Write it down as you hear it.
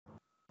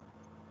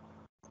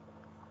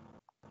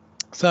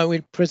So I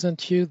will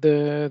present you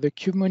the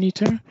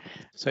CubeMonitor.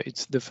 So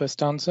it's the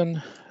first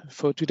hands-on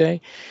for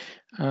today.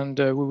 And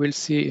we will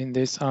see in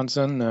this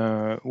hands-on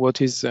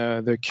what is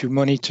the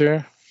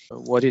CubeMonitor,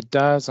 what it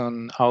does,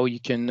 and how you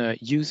can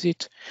use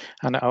it,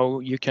 and how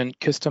you can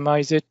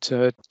customize it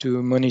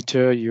to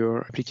monitor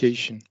your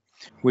application.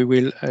 We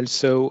will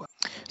also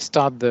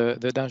start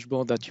the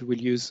dashboard that you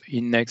will use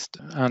in next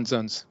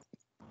hands-ons.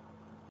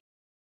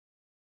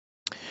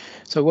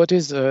 So what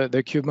is the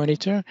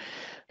CubeMonitor?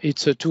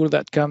 It's a tool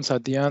that comes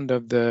at the end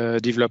of the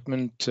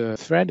development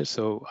thread.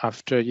 So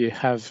after you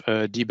have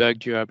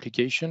debugged your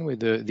application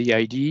with the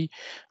IDE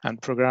and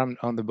programmed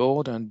on the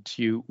board, and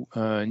you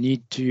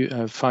need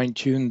to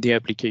fine-tune the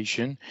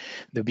application,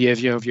 the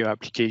behavior of your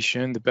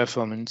application, the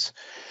performance,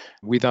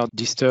 without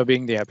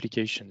disturbing the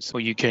application. So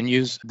you can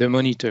use the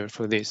monitor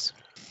for this.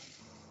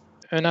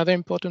 Another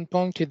important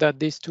point is that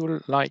this tool,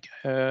 like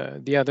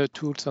the other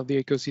tools of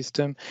the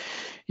ecosystem,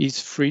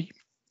 is free.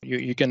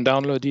 You can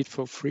download it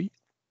for free.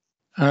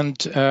 And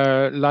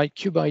like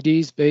CubeIDE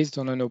is based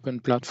on an open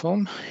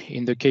platform.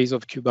 In the case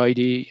of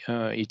CubeIDE,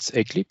 it's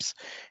Eclipse.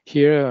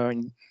 Here,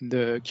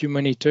 the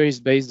CubeMonitor is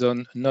based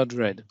on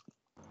Node-RED.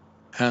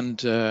 And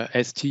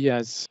ST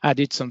has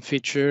added some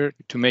feature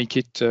to make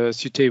it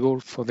suitable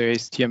for the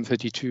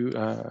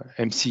STM32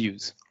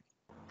 MCUs,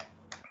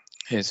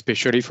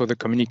 especially for the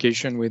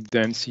communication with the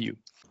MCU.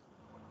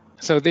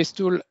 So this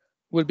tool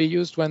will be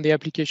used when the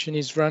application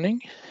is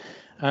running,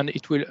 and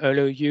it will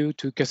allow you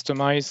to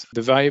customize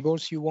the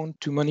variables you want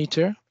to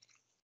monitor.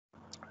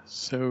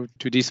 So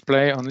to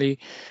display only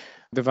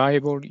the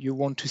variable you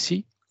want to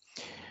see,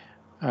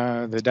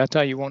 the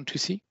data you want to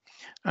see,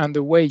 and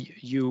the way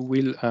you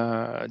will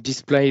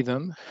display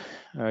them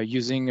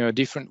using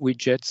different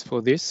widgets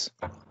for this.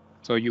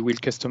 So you will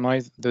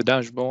customize the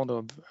dashboard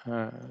of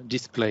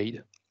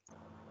displayed.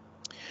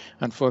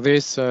 And for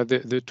this,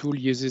 the tool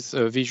uses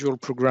visual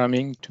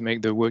programming to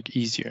make the work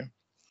easier.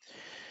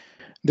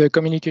 The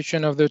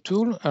communication of the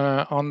tool,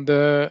 on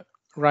the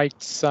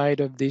right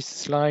side of this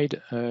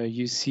slide,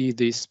 you see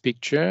this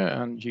picture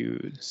and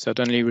you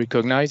certainly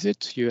recognize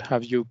it. You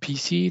have your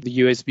PC, the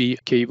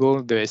USB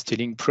cable, the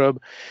ST-Link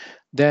probe,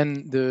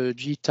 then the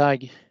G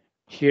tag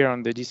here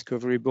on the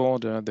discovery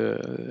board,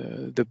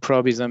 the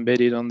probe is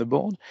embedded on the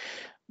board.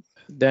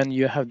 Then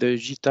you have the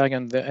G tag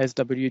and the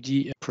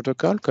SWD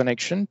protocol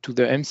connection to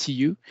the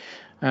MCU,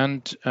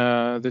 and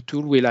the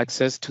tool will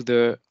access to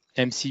the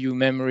MCU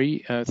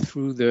memory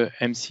through the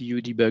MCU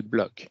debug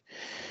block.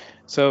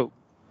 So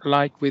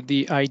like with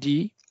the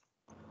IDE,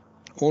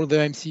 all the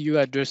MCU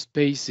address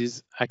space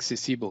is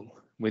accessible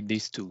with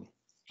this tool.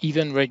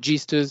 Even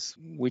registers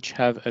which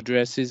have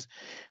addresses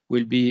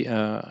will be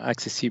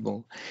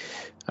accessible.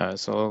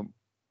 So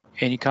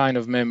any kind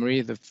of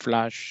memory, the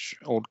flash,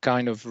 all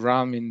kind of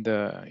RAM in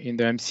the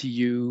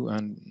MCU,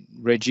 and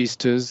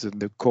registers,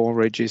 the core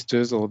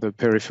registers or the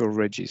peripheral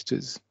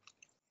registers.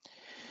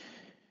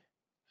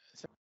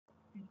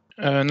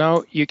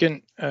 Now you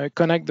can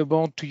connect the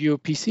board to your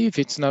PC if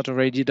it's not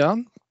already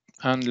done,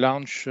 and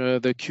launch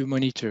the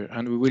CubeMonitor.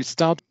 And we will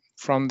start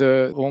from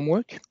the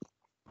homework.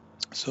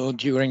 So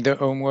during the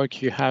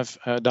homework, you have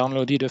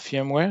downloaded a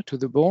firmware to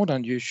the board,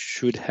 and you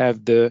should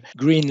have the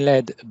green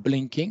LED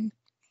blinking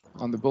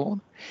on the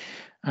board.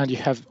 And you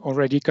have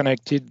already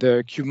connected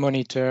the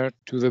CubeMonitor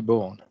to the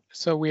board.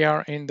 So we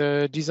are in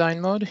the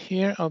design mode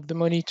here of the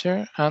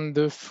monitor, and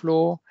the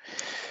flow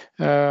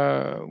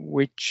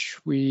which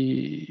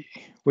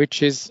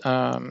is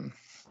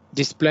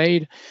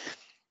displayed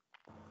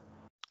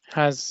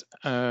has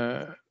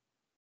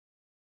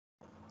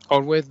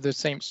always the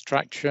same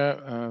structure,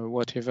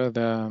 whatever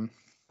the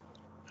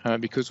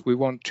because we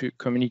want to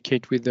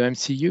communicate with the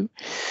MCU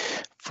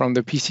from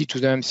the PC to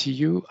the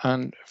MCU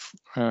and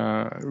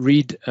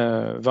read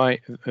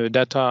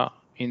data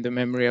in the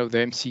memory of the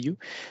MCU.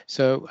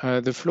 So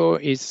the flow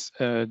is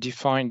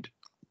defined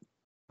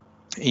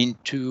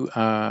into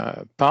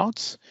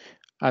parts.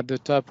 At the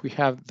top, we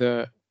have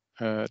the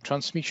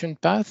transmission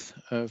path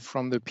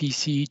from the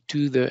PC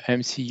to the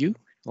MCU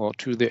or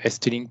to the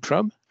ST-Link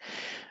probe.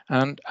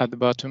 And at the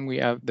bottom, we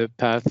have the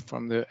path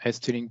from the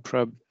ST-Link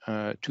probe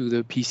to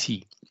the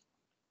PC.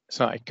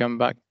 So I come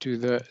back to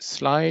the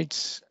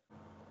slides.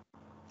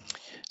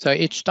 So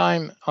each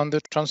time on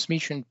the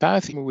transmission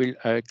path, we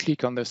will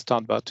click on the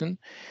start button.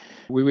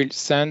 We will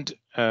send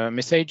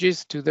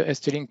messages to the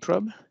ST-Link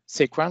probe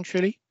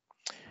sequentially,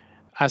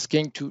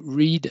 asking to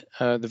read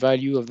the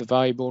value of the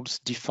variables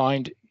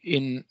defined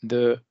in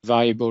the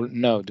variable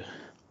node.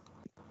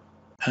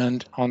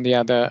 And on the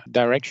other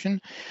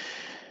direction,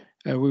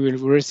 we will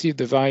receive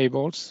the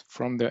variables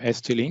from the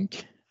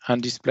ST-Link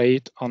and display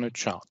it on a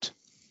chart.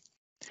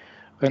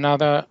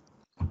 Another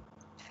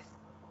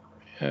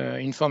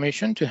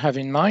information to have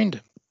in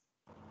mind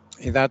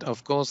is that,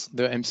 of course,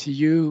 the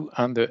MCU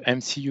and the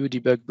MCU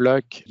debug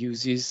block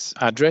uses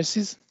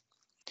addresses,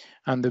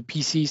 and the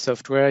PC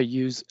software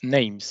use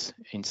names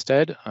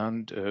instead,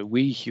 and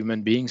we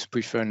human beings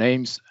prefer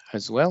names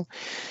as well.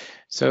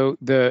 So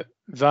the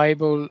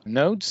variable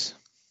nodes,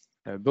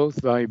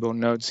 both variable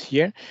nodes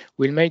here,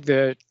 will make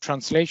the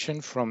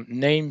translation from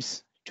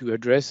names to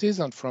addresses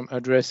and from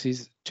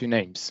addresses to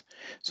names.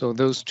 So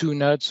those two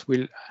nodes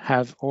will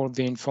have all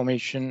the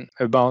information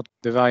about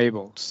the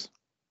variables.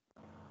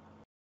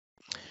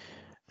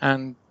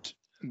 And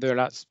the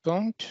last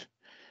point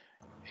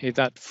is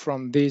that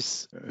from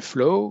this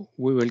flow,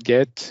 we will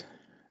get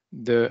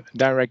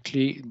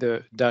directly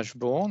the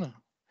dashboard.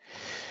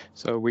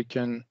 So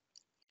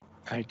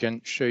I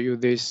can show you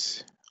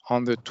this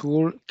on the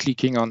tool,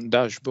 clicking on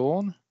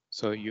dashboard.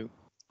 So you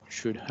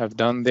should have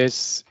done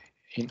this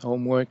in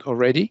homework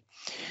already.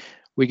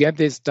 We get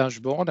this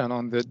dashboard, and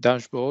on the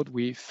dashboard,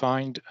 we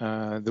find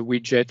the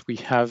widget we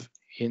have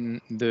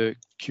in the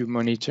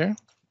CubeMonitor.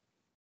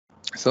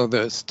 So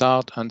the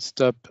start and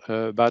stop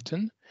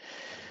button,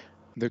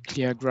 the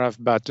clear graph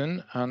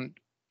button, and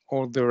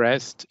all the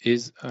rest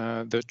is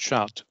the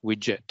chart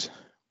widget.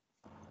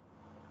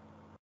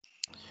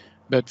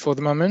 But for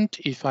the moment,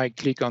 if I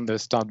click on the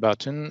start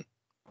button,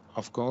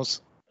 of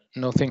course,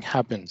 nothing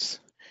happens.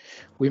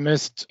 We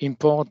must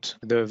import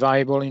the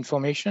variable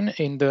information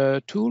in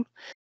the tool.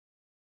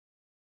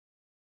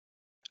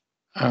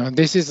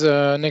 This is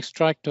an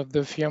extract of the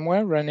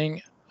firmware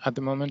running at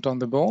the moment on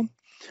the board.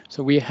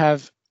 So we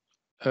have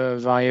a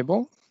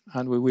variable,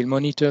 and we will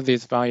monitor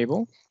this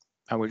variable.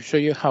 I will show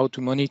you how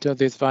to monitor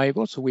this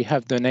variable. So we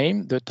have the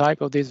name, the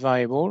type of this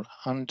variable,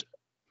 and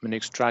an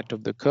extract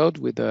of the code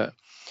with a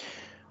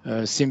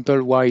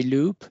simple while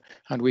loop.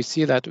 And we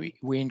see that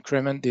we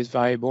increment this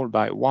variable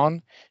by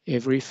 1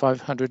 every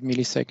 500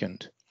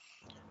 milliseconds.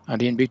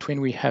 And in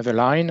between, we have a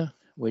line,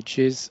 which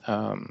is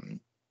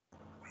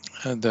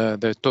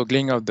the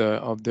toggling of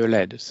the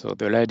LED. So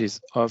the LED is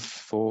off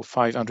for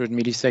 500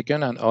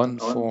 milliseconds and on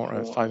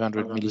for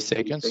 500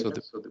 milliseconds. So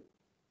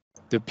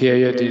the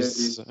period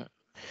is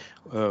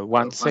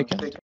 1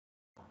 second.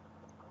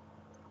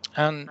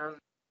 And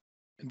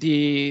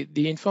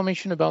the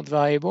information about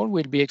variable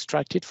will be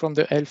extracted from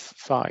the ELF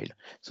file.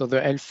 So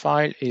the ELF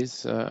file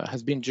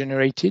has been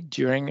generated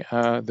during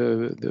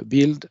the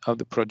build of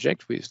the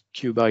project with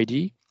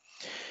CubeID.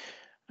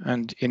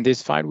 And in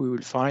this file, we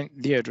will find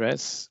the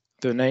address,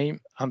 the name,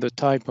 and the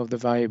type of the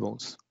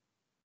variables.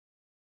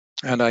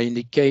 And I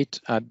indicate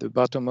at the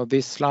bottom of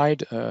this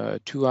slide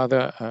two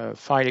other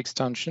file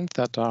extensions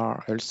that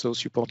are also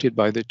supported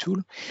by the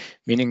tool,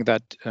 meaning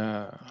that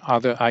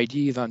other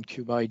IDs than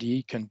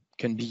CubeID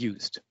can be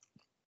used.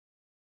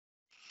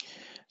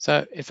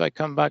 So if I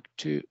come back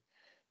to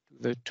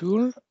the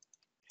tool,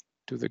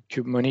 to the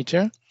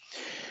CubeMonitor,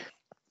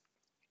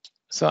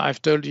 so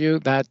I've told you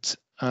that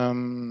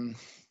the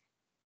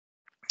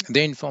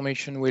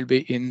information will be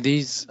in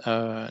these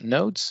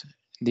nodes,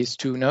 these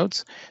two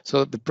nodes.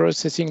 So the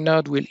processing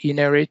node will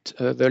inherit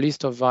the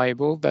list of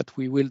variables that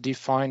we will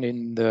define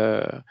in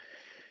the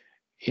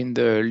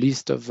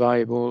list of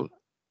variables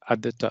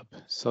at the top.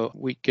 So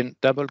we can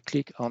double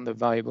click on the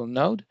variable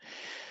node.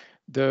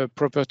 The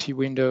property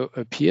window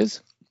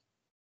appears,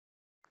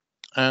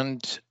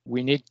 and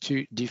we need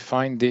to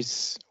define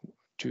this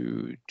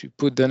to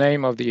put the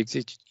name of the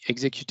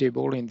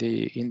executable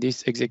in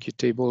this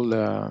executable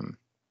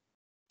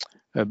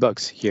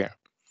box here.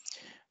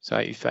 So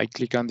if I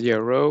click on the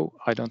arrow,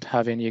 I don't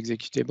have any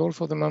executable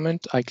for the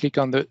moment. I click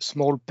on the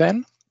small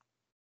pen,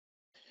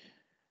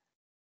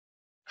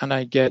 and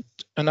I get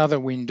another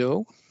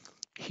window.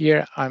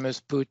 Here I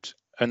must put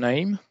a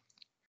name.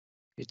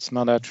 It's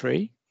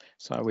mandatory.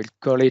 So I will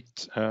call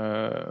it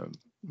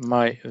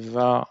my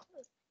var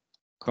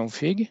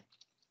config.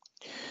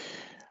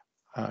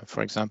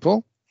 For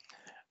example,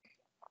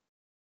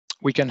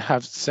 we can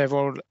have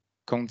several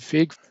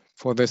config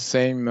for the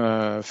same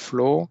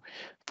flow,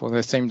 for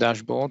the same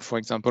dashboard. For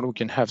example, we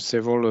can have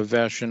several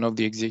versions of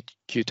the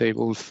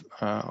executable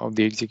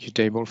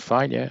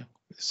file, yeah,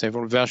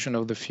 several versions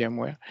of the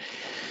firmware.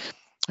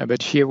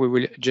 But here we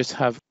will just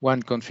have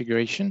one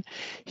configuration.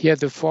 Here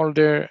the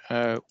folder,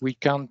 we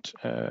can't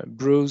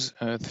browse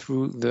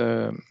through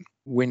the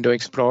Window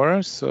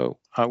Explorer, so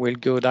I will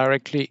go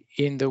directly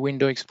in the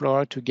Window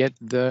Explorer to get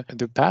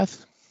the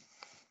path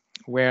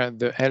where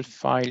the ELF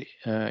file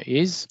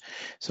is.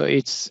 So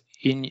it's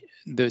in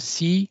the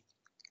C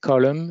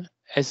column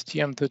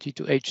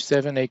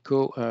STM32H7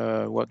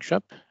 Echo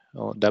workshop,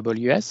 or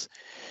WS,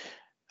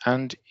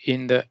 and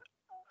in the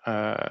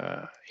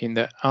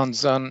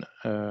hands-on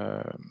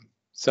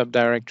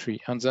subdirectory,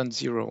 hands-on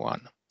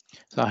 01.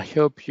 So I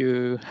hope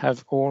you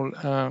have all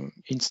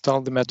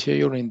installed the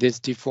material in this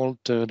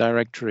default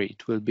directory.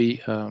 It will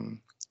be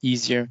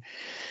easier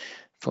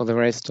for the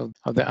rest of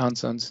the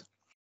hands-ons.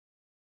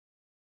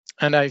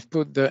 And I've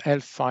put the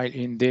ELF file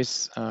in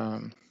this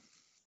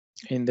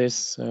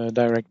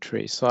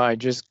directory. So I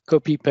just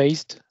copy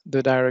paste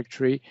the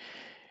directory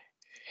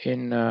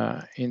in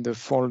the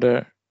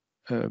folder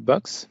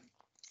box.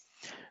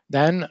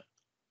 Then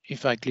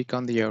if I click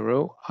on the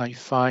arrow, I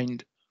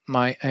find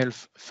my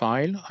ELF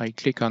file. I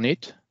click on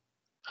it,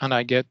 and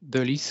I get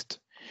the list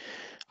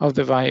of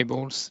the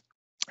variables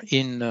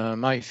in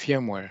my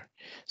firmware.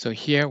 So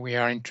here we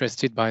are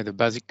interested by the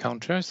basic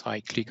counter. So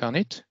I click on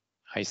it,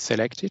 I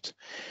select it,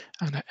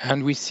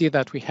 and we see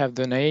that we have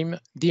the name,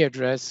 the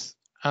address,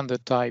 and the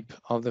type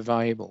of the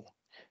variable.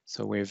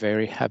 So we're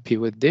very happy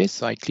with this.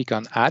 So I click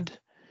on Add,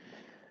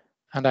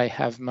 and I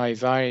have my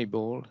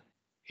variable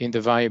in the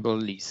variable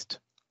list.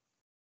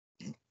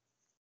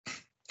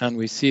 And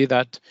we see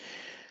that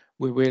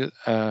we will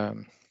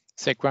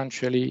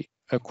sequentially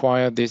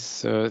acquire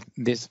this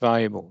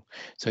variable.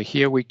 So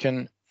here we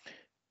can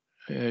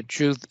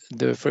choose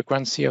the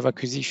frequency of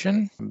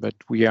acquisition, but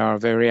we are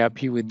very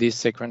happy with this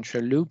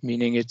sequential loop,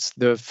 meaning it's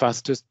the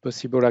fastest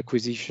possible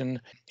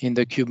acquisition in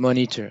the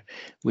CubeMonitor.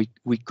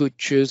 We could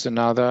choose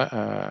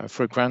another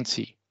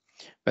frequency,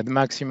 but the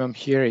maximum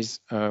here is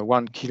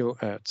 1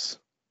 kilohertz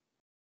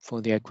for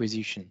the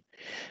acquisition.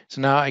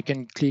 So now I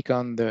can click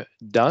on the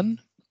Done,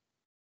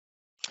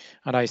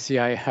 and I see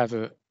I have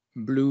a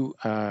blue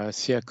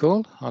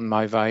circle on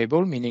my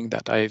variable, meaning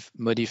that I've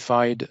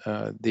modified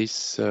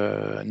this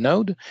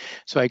node.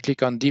 So I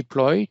click on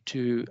Deploy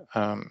to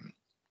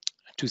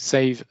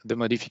save the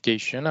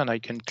modification, and I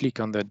can click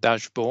on the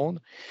dashboard.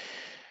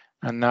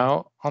 And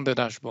now on the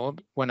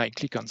dashboard, when I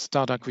click on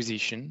Start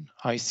Acquisition,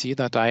 I see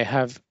that I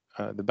have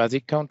the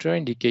basic counter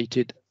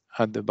indicated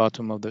at the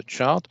bottom of the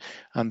chart,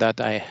 and that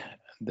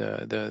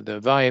the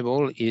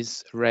variable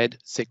is read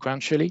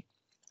sequentially,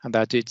 and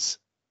that it's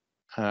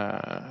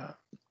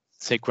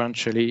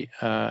sequentially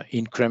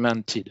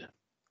incremented.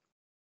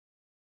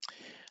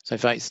 So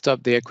if I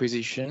stop the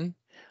acquisition,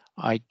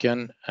 I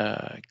can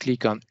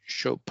click on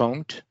Show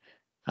Point,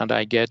 and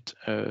I get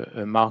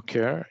a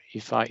marker.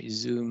 If I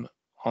zoom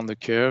on the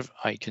curve,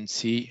 I can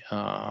see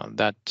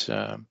that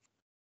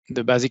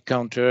the basic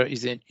counter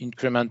is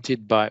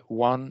incremented by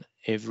 1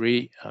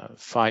 every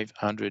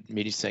 500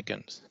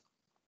 milliseconds.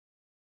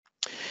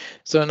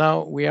 So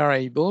now we are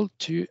able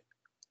to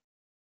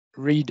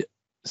read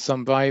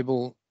some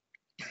variable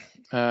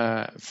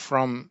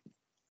from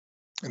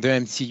the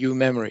MCU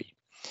memory.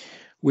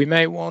 We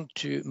may want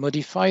to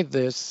modify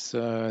this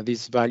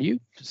value,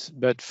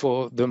 but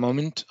for the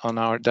moment on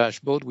our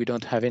dashboard, we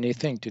don't have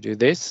anything to do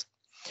this.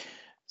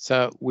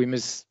 So we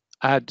must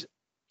add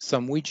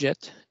some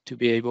widget to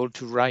be able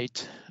to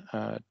write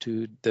the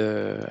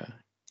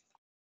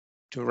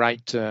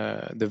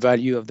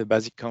value of the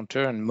basic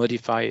counter and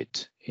modify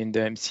it in the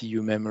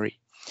MCU memory.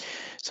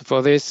 So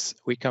for this,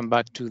 we come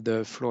back to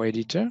the flow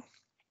editor,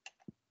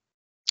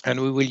 and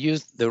we will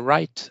use the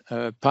right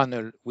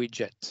panel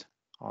widget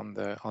on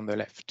the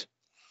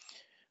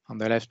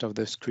left of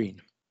the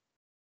screen.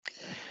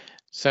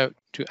 So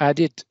to add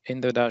it in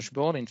the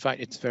dashboard, in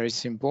fact, it's very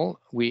simple.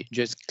 We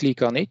just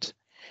click on it,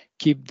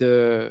 keep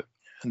the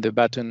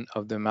button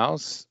of the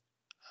mouse,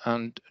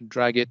 and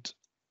drag it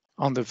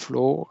on the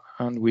floor,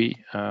 and we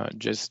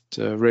just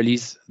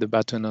release the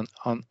button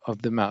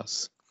of the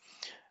mouse.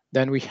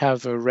 Then we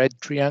have a red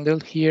triangle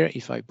here.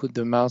 If I put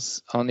the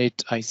mouse on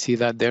it, I see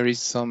that there is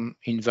some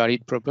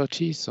invalid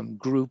property, some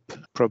group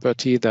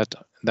property that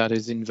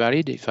is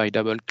invalid. If I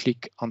double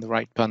click on the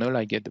right panel,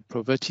 I get the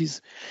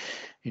properties.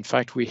 In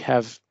fact, we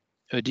have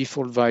a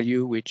default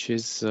value which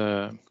is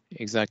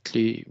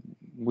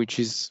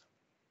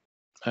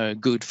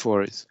good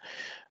for us.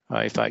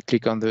 If I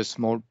click on the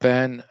small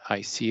pen, I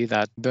see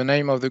that the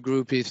name of the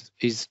group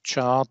is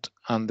chart,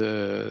 and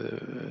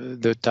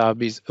the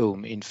tab is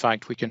home. In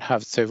fact, we can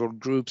have several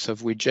groups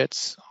of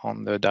widgets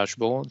on the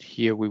dashboard.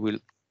 Here we will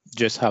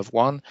just have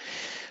one,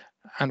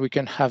 and we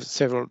can have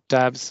several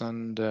tabs,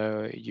 and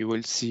you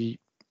will see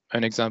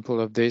an example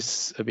of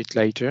this a bit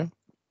later.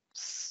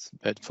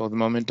 But for the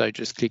moment, I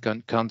just click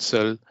on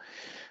Cancel,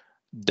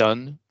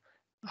 Done,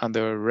 and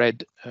the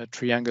red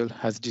triangle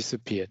has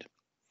disappeared.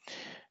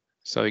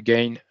 So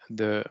again,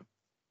 the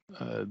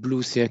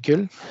blue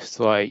circle.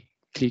 So I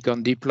click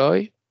on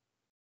Deploy,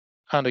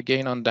 and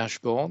again on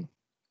Dashboard.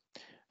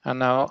 And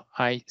now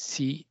I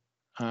see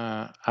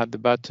at the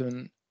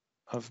bottom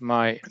of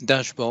my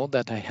dashboard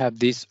that I have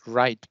this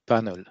right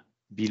panel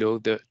below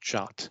the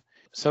chart.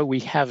 So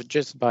we have,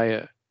 just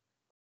by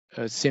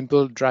a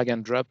simple drag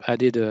and drop,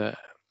 added a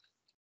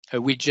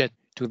widget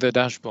to the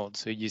dashboard.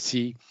 So you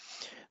see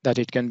that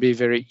it can be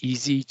very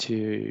easy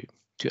to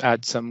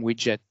add some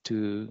widget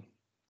to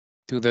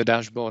the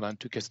dashboard and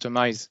to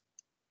customize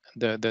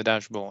the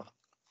dashboard.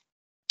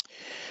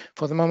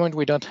 For the moment,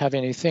 we don't have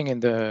anything in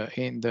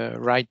the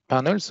right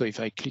panel. So if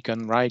I click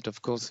on right,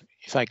 of course,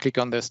 if I click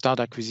on the Start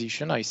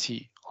Acquisition, I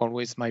see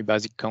always my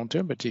basic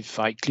counter. But if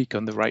I click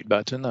on the right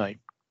button,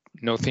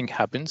 nothing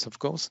happens, of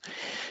course.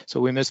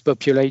 So we must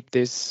populate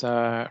this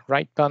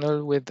right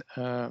panel with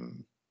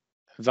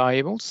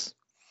variables,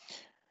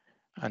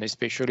 and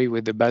especially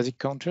with the basic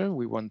counter,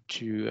 we want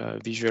to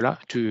visualize,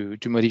 to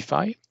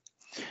modify.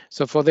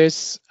 So for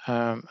this,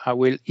 I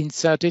will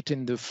insert it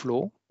in the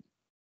flow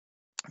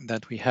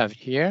that we have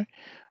here.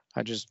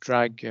 I just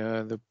drag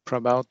the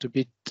probe out a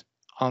bit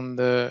on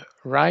the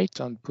right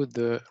and put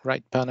the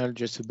right panel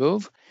just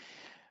above.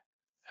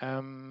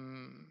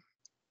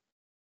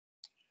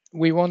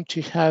 We want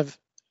to have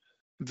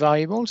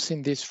variables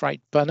in this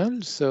right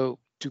panel. So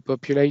to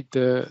populate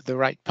the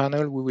right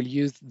panel, we will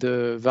use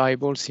the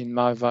variables in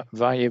my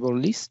variable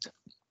list.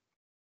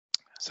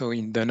 So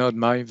in the node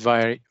my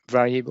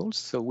variables,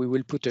 so we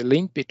will put a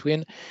link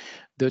between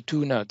the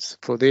two nodes.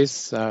 For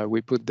this,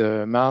 we put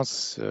the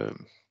mouse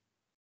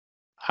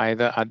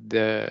either at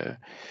the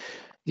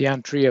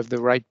entry of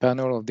the right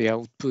panel or the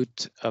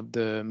output of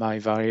the my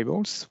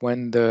variables.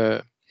 When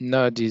the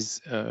node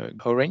is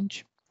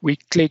orange, we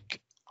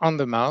click on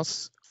the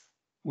mouse,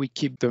 we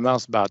keep the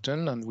mouse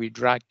button, and we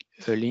drag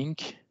a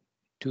link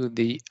to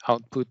the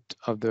output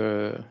of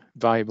the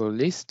variable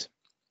list,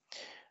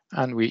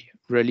 and we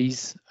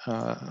release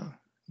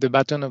the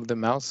button of the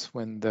mouse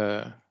when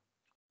the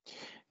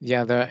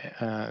other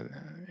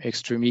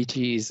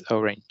extremity is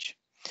orange.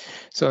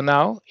 So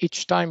now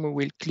each time we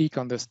will click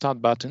on the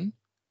start button,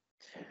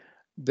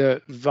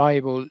 the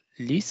variable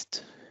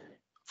list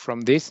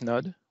from this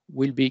node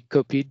will be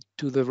copied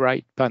to the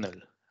right panel,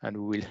 and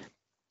we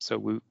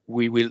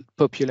will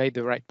populate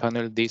the right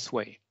panel this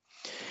way.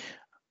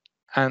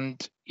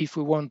 And if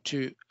we want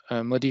to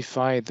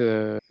modify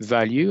the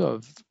value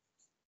of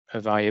a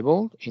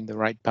variable in the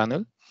right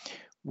panel,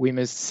 we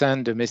must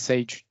send a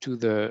message to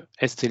the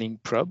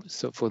ST-Link probe.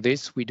 So for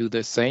this, we do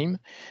the same.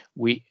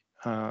 We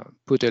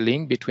put a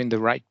link between the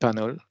right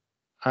panel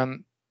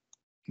and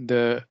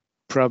the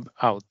probe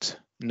out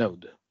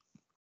node.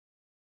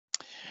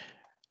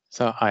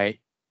 So I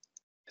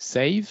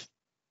save,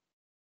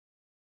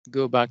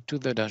 go back to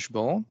the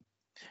dashboard,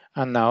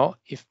 and now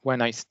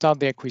when I start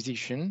the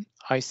acquisition,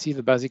 I see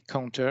the basic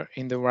counter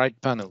in the right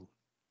panel.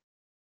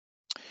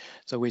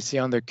 So we see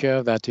on the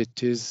curve that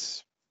it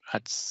is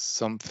at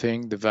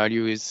something, the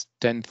value is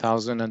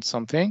 10,000 and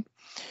something.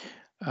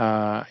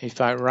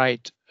 If I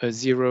write a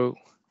 0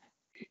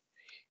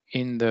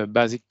 in the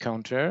basic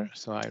counter,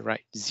 so I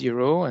write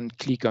 0 and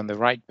click on the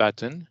right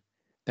button,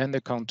 then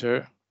the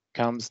counter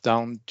comes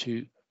down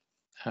to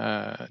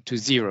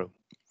 0.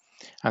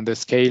 And the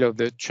scale of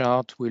the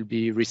chart will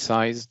be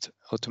resized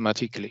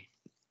automatically.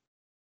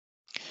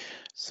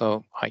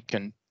 So I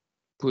can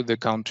put the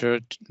counter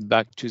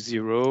back to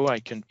 0.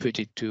 I can put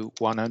it to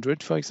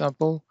 100, for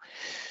example.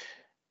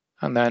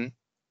 And then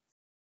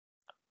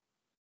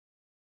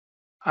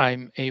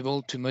I'm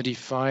able to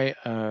modify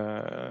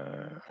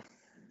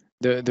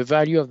the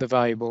value of the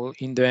variable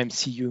in the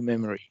MCU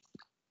memory.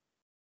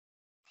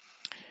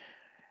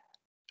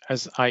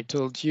 As I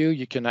told you,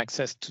 you can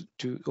access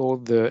to all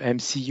the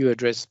MCU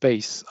address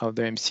space of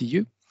the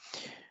MCU.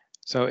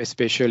 So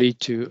especially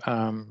to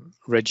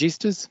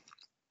registers.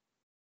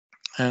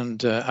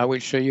 And I will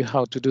show you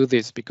how to do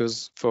this,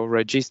 because for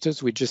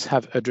registers, we just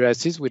have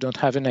addresses, we don't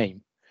have a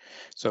name.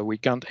 So we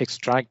can't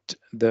extract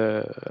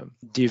the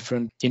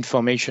different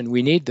information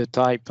we need, the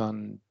type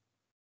and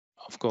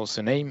of course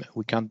a name,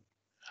 we can't,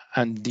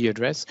 and the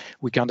address.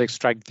 We can't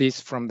extract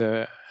this from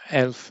the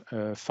ELF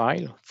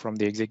file, from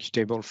the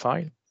executable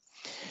file.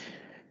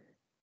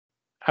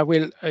 I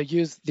will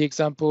use the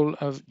example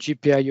of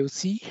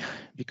GPIOC,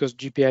 because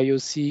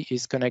GPIOC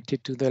is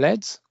connected to the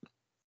LEDs.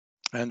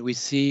 And we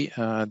see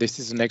this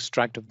is an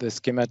extract of the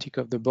schematic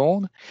of the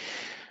board.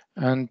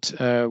 And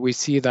we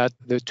see that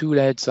the two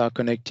LEDs are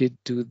connected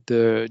to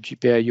the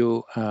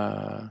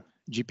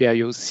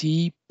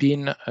GPIOC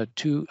pin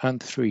 2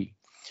 and 3.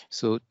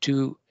 So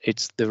 2,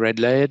 it's the red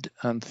LED,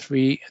 and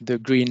 3, the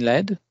green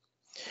LED.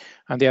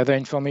 And the other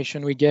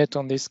information we get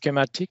on this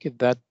schematic is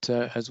that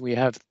as we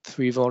have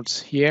 3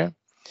 volts here,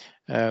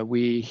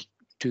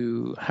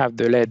 to have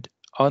the LED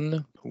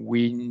on,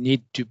 we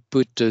need to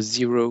put a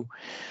 0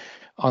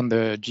 on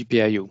the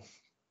GPIO,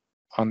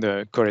 on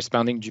the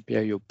corresponding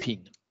GPIO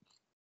pin.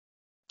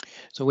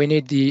 So we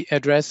need the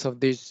address of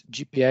this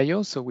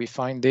GPIO, so we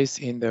find this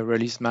in the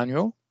release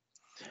manual.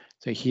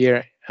 So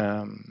here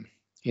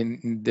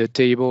in the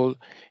table,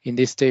 in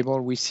this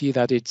table, we see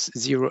that it's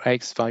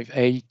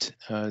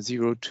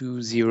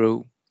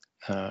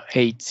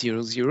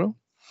 0x58020800,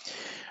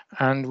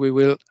 and we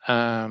will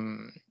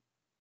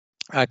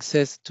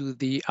access to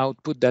the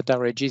output data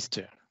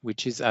register,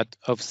 which is at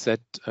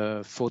offset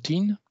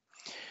 14.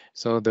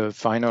 So the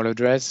final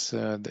address,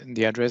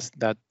 the address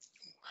that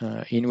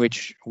in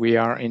which we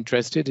are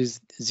interested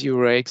is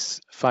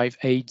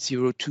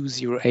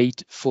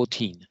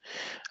 0x58020814.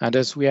 And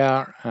as we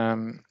are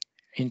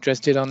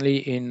interested only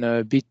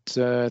in bit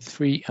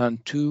 3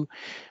 and 2,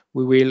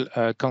 we will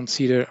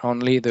consider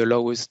only the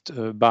lowest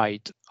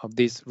byte of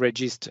this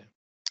register.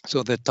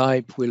 So the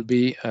type will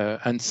be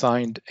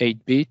unsigned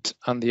 8-bit,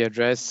 and the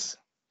address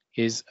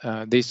is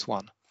this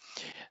one.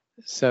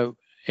 So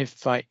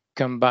if I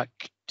come back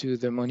to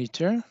the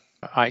monitor,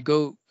 I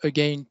go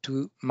again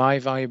to my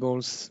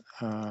variables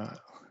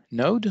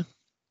node.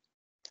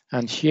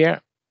 And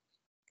here,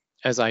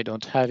 as I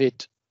don't have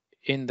it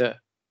in the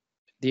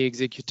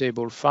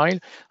executable file,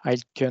 I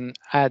can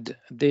add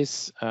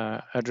this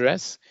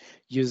address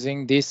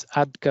using this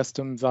add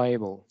custom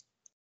variable.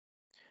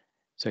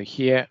 So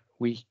here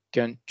we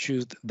can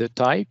choose the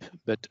type,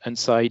 but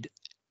unsigned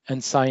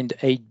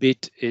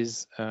 8-bit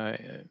is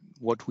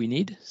what we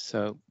need,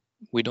 so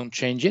we don't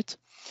change it.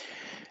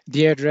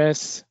 The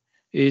address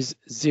is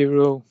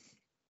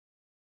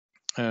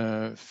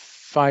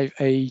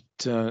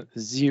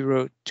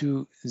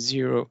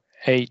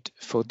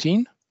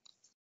 0x58020814.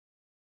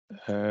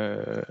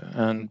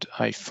 And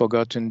I've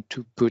forgotten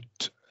to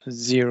put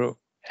 0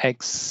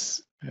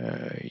 0x,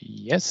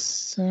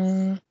 yes,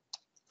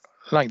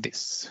 like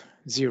this,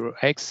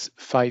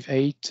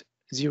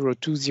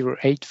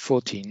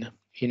 0x58020814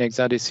 in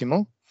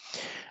hexadecimal.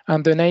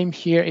 And the name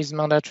here is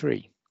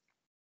mandatory,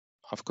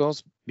 of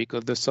course,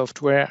 because the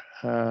software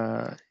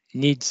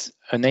needs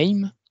a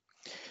name.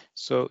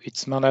 So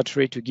it's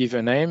mandatory to give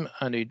a name,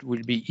 and it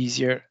will be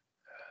easier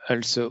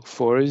also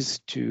for us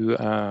to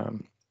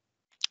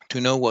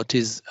know what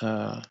is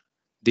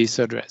this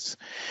address.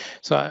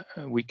 So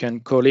we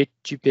can call it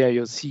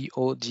GPIOC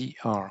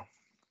ODR.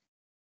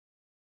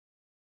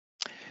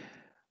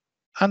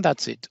 And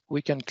that's it.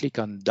 We can click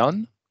on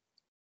Done,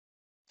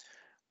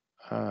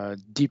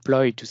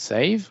 deploy to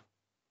save,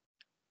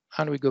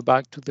 and we go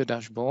back to the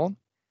dashboard.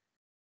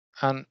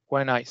 And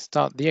when I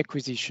start the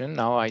acquisition,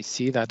 now I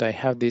see that I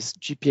have this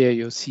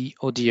GPIOC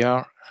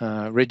ODR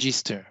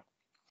register.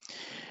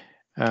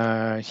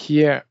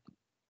 Here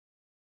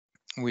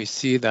we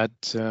see that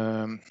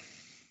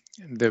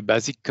the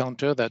basic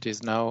counter that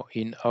is now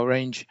in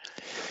orange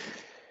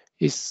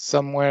is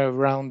somewhere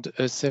around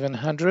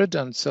 700,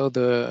 and so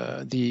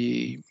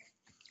the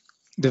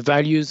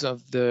values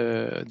of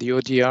the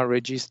ODR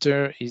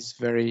register is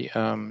very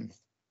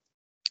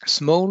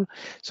small.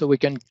 So we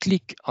can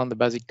click on the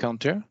basic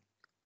counter,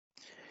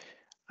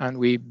 and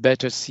we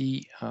better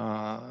see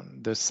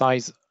the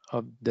size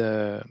of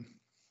the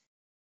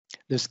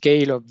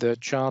scale of the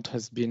chart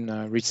has been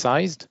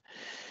resized.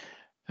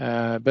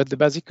 But the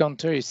basic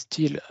counter is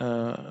still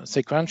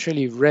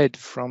sequentially read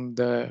from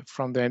the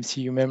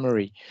MCU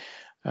memory.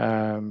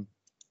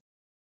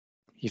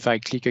 If I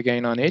click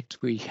again on it,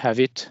 we have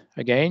it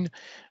again.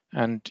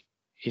 And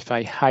if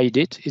I hide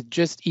it, it's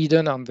just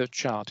hidden on the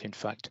chart, in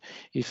fact.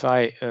 If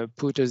I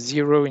put a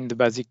 0 in the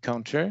basic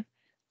counter,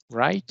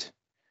 right,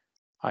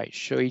 I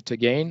show it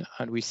again,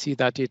 and we see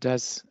that it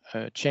has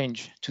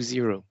changed to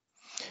 0.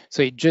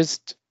 So it's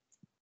just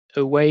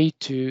a way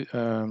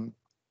to,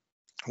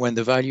 when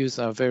the values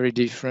are very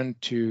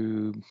different,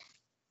 to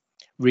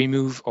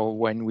remove, or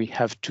when we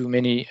have too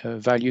many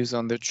values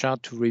on the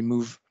chart, to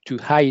remove, to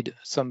hide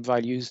some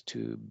values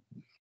to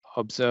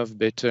observe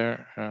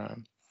better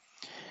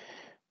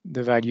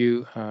the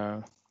value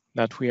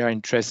that we are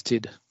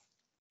interested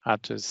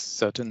at a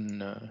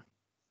certain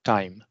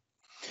time.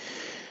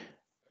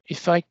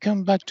 If I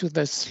come back to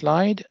the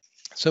slide,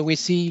 so we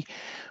see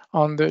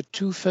on the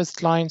two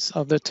first lines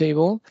of the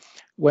table,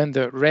 when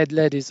the red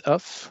LED is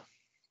off,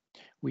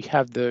 we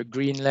have the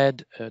green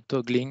LED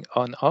toggling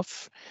on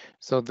off.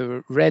 So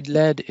the red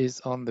LED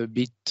is on the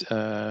bit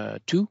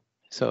 2.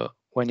 So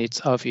when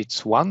it's off,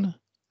 it's 1.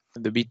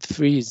 The bit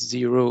 3 is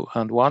 0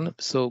 and 1.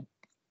 So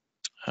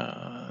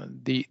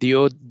the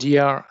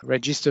ODR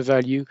register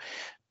value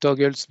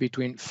toggles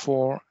between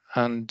 4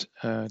 and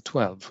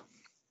 12,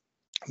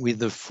 with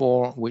the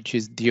 4, which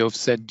is the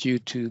offset due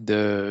to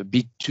the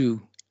bit 2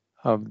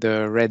 of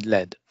the red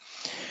LED.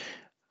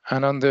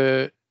 And on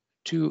the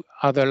two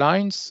other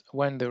lines,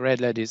 when the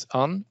red LED is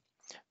on,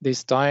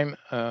 this time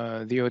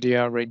the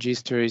ODR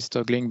register is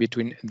toggling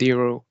between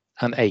 0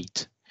 and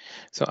 8.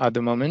 So at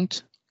the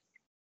moment,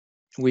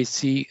 we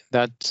see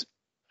that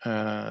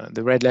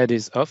the red LED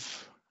is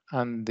off,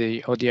 and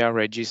the ODR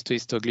register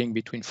is toggling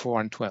between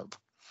 4 and 12.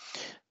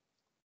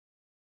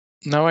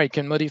 Now I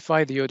can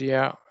modify the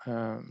ODR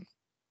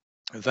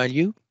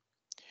value.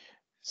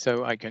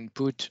 So I can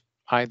put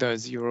either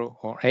 0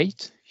 or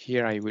 8.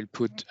 Here I will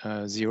put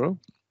 0.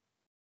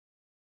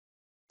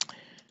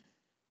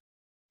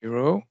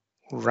 0,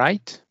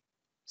 right.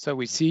 So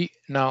we see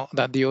now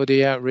that the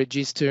ODR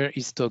register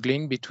is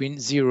toggling between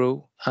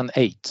 0 and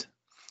 8.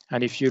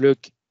 And if you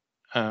look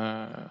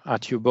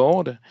at your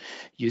board,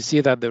 you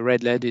see that the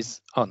red LED is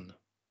on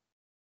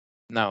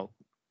now.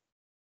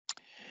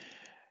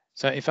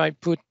 So if I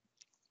put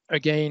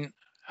again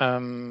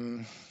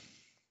 4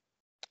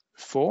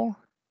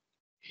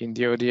 in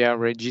the ODR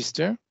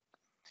register,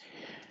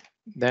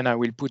 then I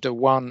will put a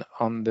 1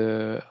 on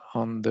the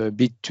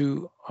bit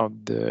 2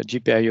 of the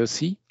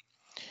GPIOC.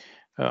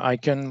 I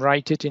can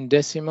write it in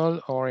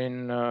decimal or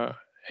in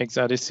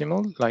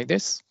hexadecimal like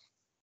this,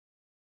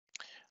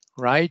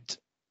 right?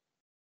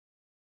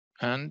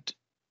 And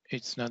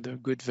it's not a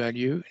good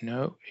value.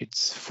 No,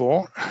 it's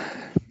 4.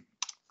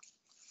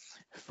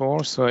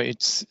 4, so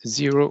it's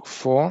 0,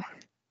 4,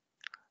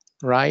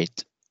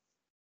 right?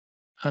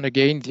 And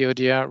again, the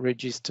ODR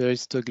register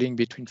is toggling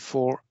between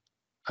 4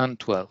 and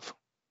 12.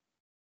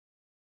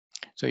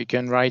 So you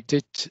can write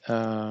it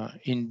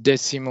in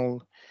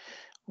decimal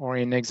or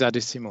in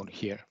hexadecimal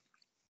here,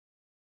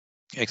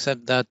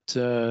 except that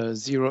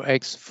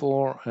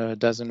 0x4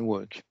 doesn't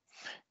work.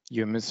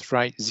 You must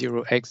write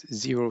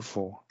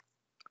 0x04.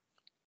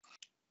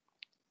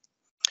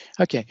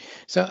 Okay,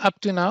 so up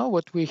to now,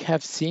 what we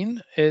have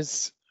seen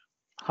is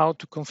how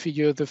to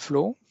configure the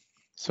flow.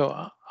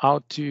 So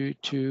how to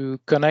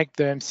connect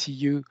the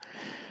MCU,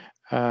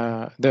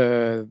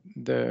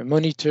 the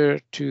monitor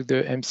to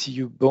the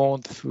MCU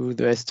board through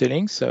the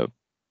ST-Link. So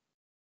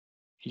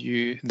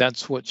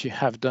that's what you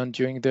have done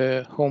during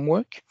the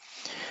homework,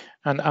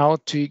 and how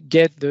to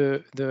get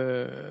the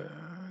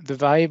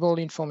variable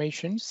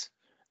informations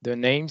the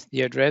names,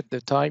 the address,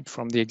 the type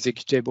from the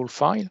executable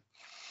file.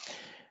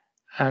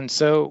 And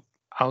so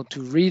how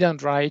to read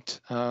and write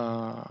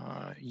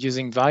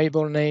using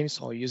variable names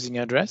or using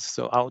address.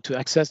 So how to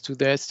access to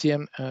the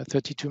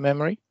STM32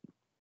 memory.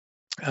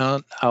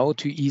 And how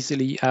to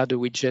easily add a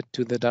widget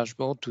to the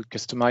dashboard to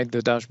customize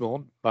the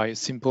dashboard by a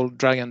simple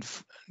drag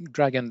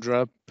and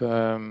drop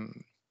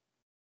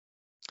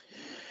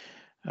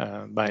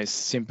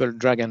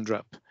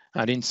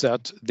and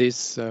insert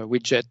this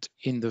widget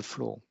in the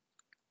flow.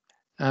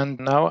 And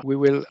now we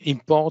will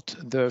import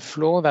the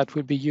flow that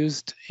will be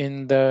used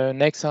in the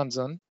next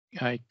hands-on.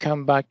 I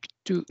come back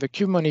to the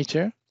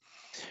CubeMonitor,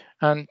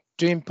 and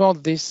to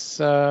import this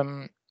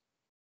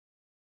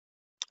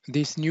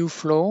this new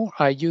flow,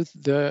 I use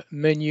the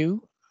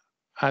menu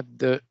at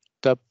the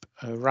top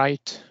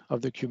right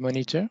of the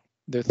CubeMonitor,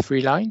 the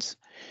 3 lines.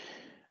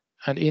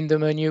 And in the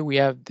menu, we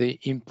have the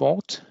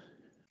import.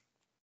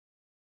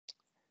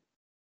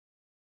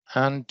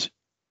 And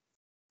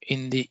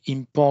in the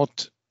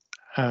import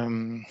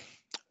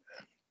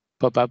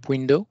pop-up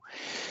window,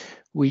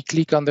 we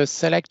click on the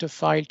select a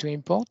file to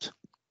import.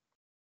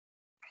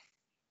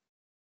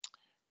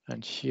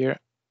 And here,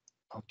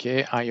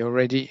 okay, I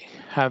already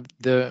have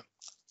the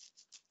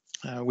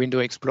Window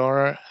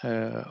Explorer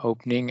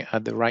opening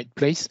at the right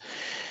place.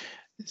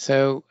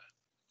 So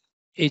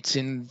it's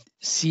in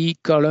C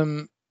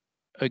column,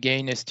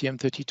 again,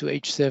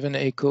 STM32H7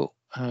 echo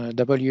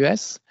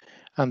WS.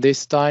 And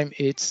this time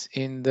it's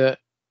in the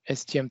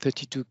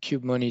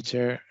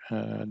STM32CubeMonitor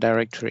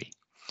directory.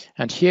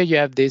 And here you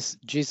have this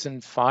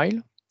JSON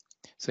file.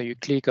 So you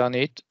click on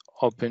it,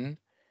 open,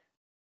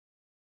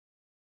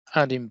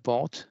 and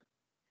import.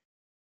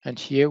 And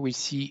here we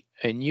see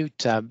a new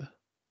tab.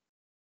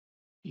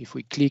 If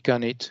we click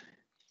on it,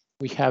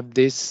 we have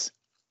this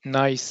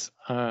nice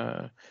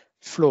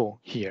flow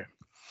here.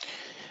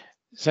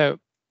 So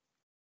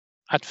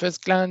at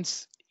first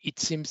glance, it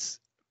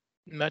seems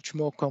much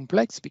more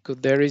complex because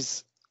there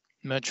is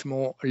much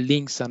more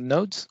links and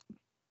nodes.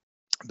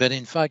 But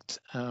in fact,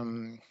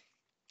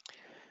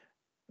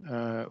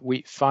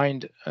 we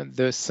find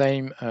the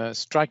same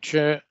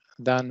structure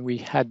than we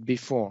had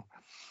before.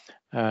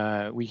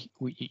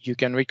 You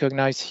can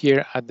recognize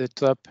here at the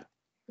top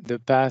the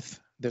path,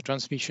 the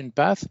transmission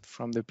path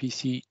from the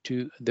PC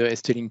to the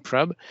ST-Link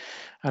probe,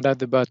 and at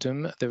the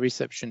bottom, the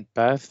reception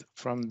path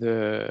from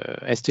the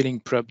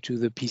ST-Link probe to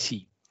the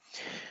PC.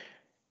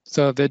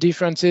 So the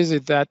difference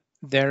is that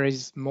there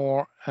is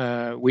more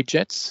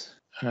widgets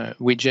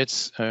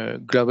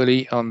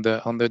globally on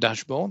the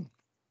dashboard.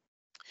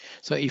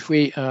 So if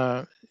we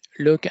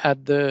look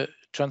at the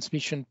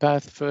transmission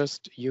path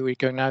first, you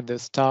recognize the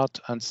start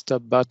and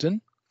stop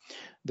button,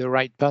 the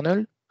right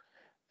panel,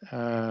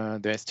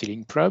 the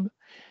ST-Link probe.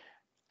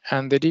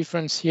 And the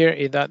difference here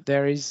is that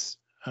there is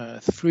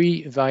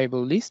 3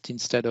 variable lists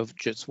instead of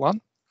just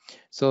 1.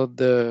 So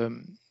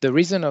the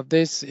reason of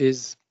this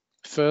is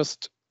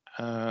first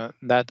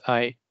that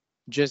I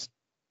just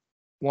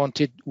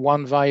wanted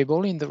 1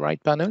 variable in the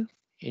right panel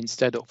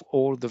instead of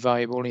all the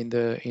variable in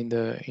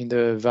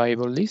the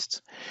variable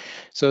list.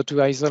 So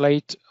to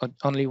isolate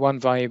only 1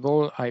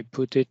 variable, I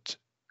put it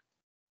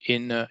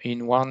in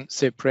 1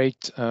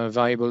 separate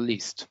variable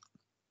list.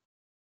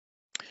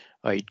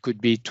 It could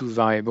be 2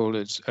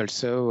 variables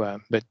also,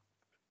 but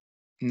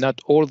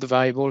not all the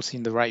variables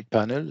in the right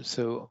panel.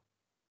 So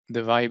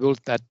the variables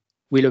that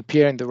will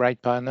appear in the right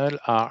panel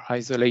are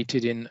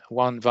isolated in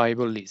 1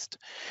 variable list.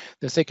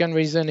 The second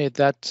reason is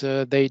that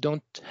they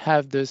don't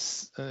have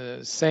this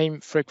same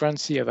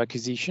frequency of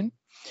acquisition.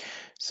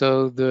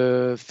 So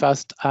the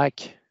fast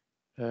hack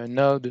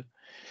node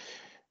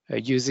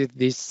uses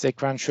this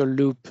sequential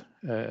loop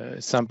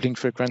sampling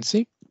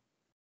frequency,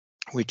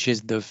 which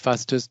is the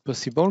fastest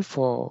possible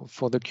for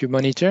the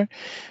CubeMonitor,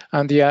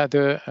 and the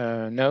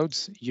other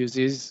nodes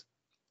uses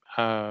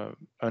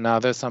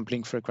another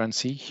sampling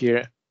frequency.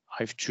 Here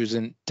I've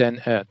chosen 10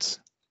 Hertz.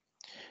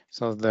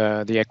 So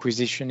the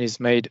acquisition is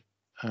made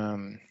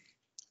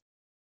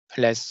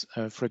less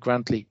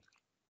frequently.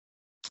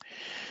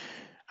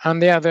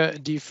 And the other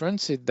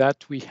difference is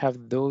that we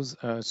have those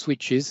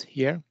switches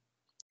here.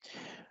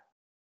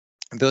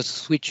 Those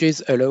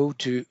switches allow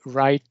to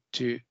write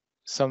to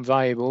some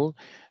variable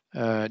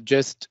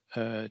just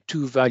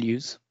 2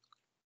 values.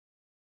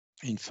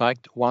 In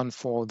fact, one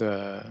for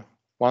the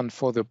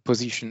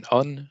position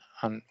on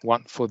and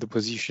one for the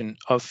position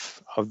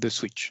off of the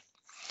switch.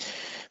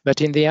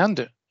 But in the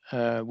end,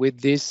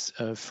 with this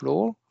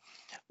flow,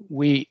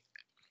 the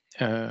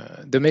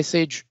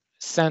message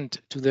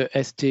sent to the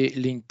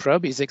ST-Link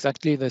probe is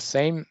exactly the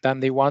same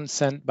than the one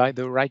sent by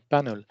the right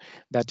panel.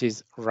 That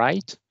is,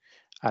 write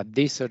at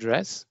this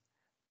address,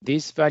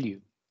 this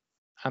value,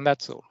 and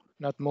that's all,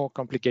 not more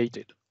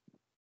complicated.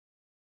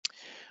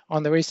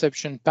 On the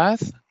reception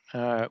path,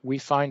 we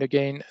find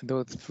again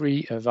those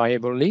 3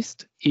 variable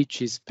lists.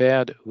 Each is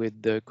paired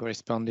with the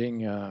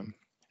corresponding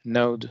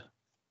node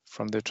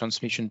from the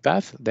transmission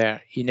path. They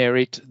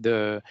inherit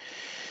the,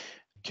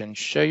 I can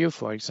show you,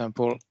 for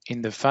example,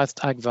 in the fast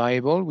hack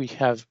variable, we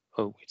have,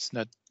 it's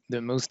not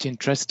the most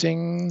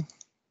interesting.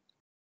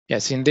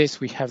 Yes, in this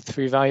we have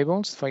 3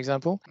 variables, for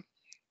example.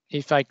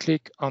 If I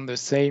click on the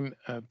same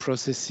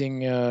processing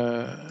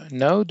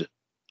node,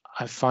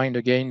 I find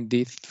again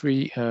these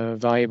 3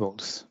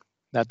 variables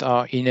that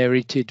are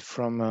inherited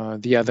from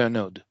the other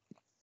node.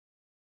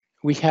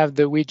 We have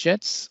the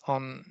widgets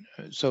on,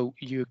 so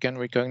you can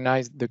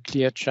recognize the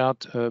clear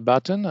chart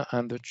button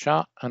and the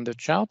chart,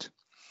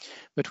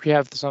 but we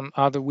have some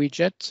other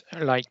widgets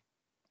like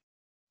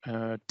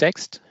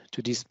text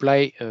to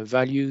display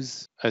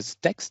values as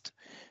text.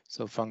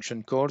 So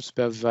function calls,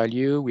 perf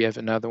value. We have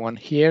another one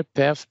here,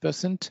 perf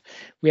 %.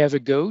 We have a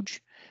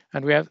gauge,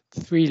 and we have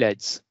 3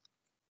 LEDs.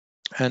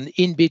 And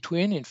in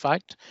between, in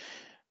fact,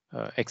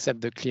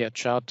 except the clear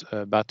chart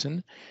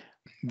button,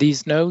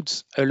 these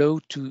nodes allow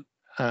to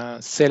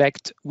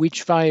select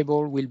which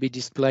variable will be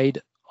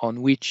displayed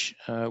on which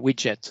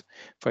widget.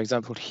 For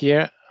example,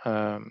 here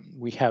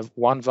we have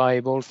 1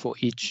 variable for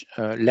each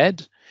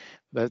LED,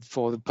 but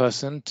for the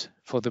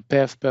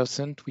perf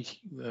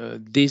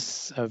 %,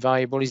 this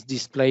variable is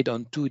displayed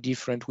on 2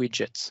 different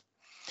widgets.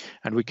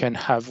 And we can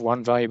have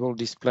 1 variable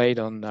displayed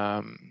on,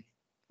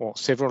 or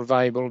several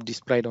variables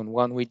displayed on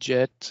 1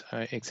 widget,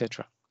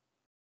 etc.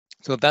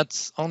 So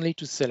that's only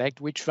to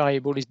select which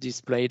variable is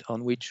displayed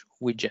on which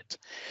widget.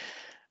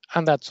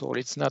 And that's all.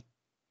 It's not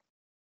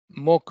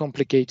more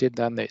complicated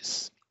than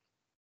this.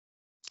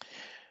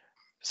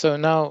 So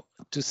now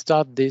to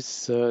start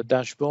this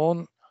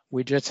dashboard,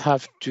 we just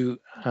have to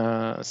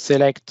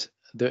select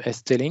the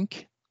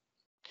ST-Link.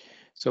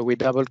 So we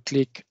double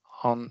click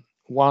on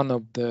one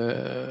of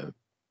the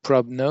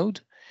probe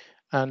node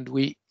and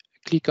we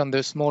click on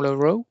the smaller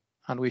row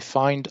and we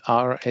find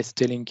our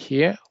ST-Link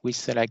here. We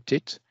select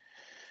it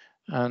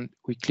and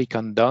we click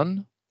on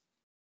done.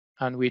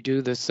 And we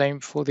do the same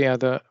for the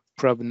other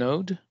probe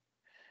node.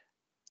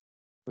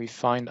 We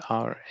find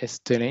our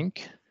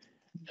ST-Link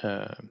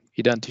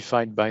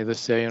identified by the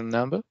serial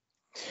number.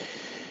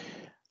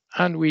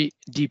 And we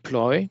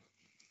deploy,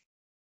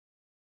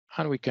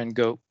 and we can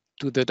go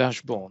to the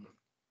dashboard.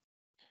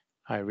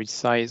 I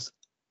resize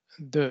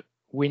the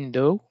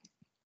window,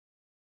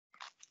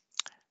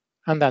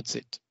 and that's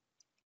it.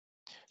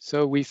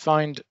 So we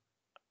find,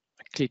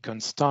 click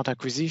on Start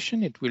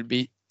Acquisition. It will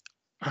be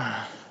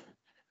a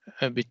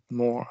bit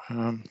more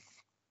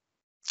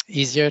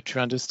easier to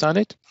understand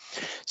it.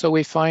 So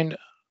we find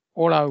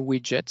all our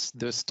widgets,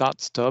 the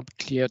Start, Stop,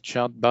 Clear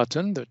Chart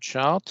button, the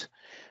chart,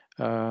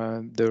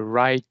 the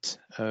right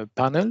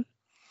panel,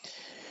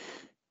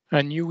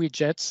 and new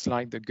widgets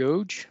like the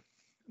gauge,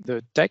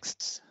 the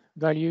text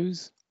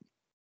values,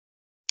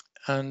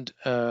 and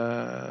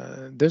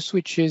the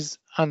switches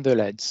and the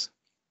LEDs.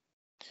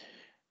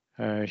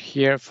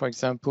 Here, for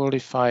example,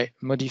 if I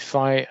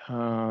modify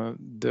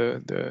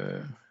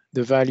the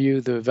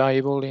value, the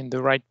variable in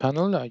the right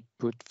panel, I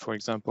put, for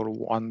example,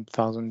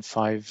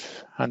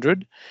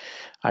 1500.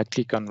 I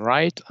click on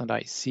write and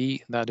I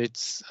see that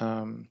it's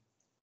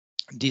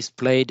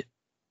displayed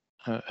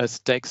as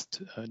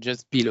text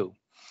just below.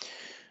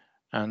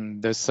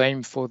 And the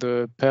same for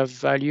the perf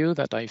value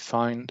that I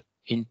find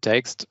in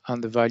text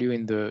and the value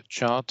in the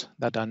chart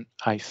that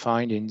I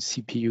find in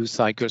CPU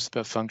cycles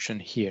per function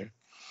here.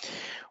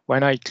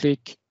 When I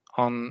click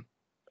on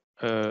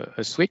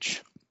a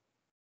switch,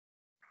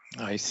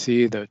 I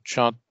see the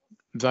chart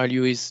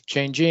value is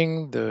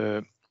changing,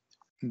 the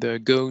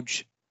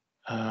gauge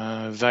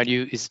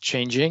value is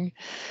changing.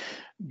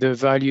 The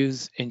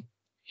values in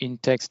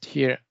text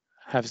here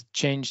have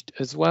changed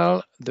as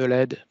well. The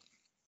LED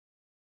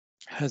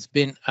has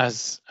been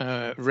as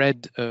a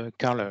red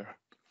color,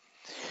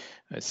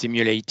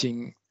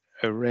 simulating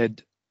a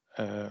red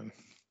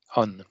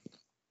on.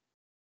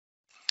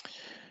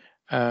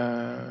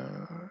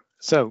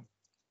 So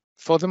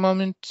for the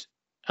moment,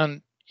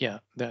 and yeah,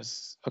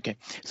 that's okay.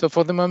 So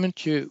for the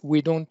moment,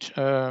 we don't,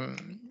 the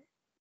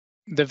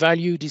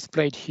value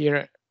displayed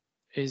here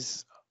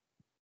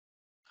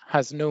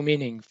has no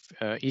meaning.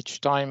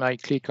 Each time I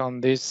click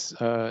on this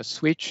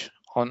switch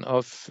on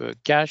off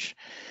cache,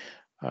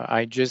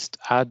 I just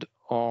add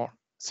or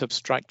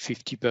subtract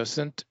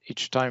 50%.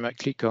 Each time I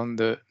click on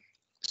the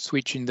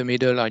switch in the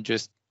middle, I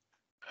just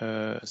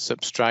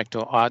subtract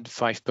or add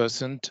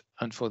 5%,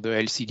 and for the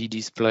LCD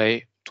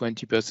display,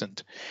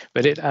 20%.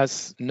 But it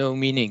has no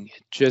meaning.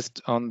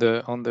 Just on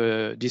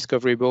the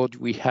discovery board,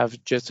 we have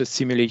just a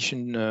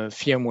simulation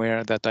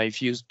firmware that I've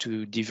used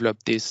to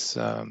develop this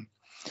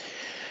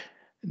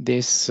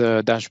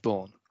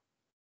dashboard.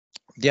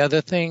 The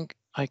other thing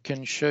I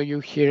can show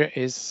you here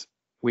is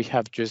we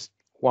have just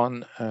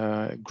one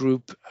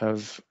group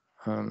of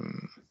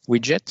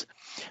widget,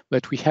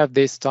 but we have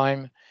this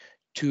time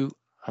two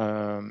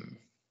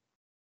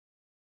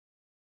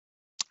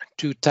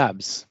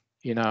tabs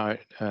in our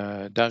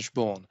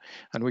dashboard,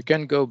 and we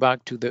can go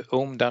back to the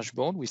home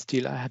dashboard. We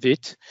still have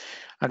it,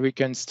 and we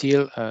can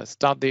still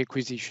start the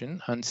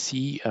acquisition and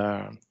see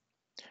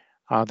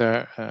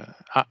other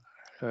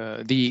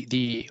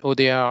the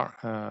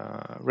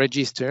ODR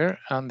register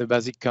and the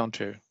basic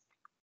counter.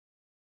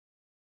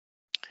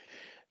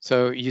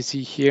 So you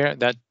see here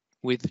that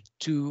with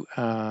two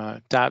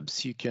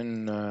tabs, you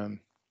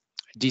can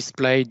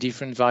display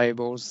different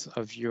variables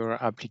of your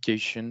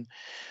application,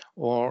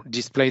 or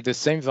display the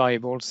same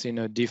variables in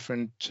a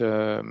different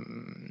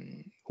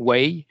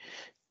way.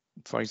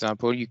 For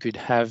example, you could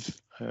have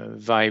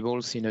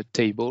variables in a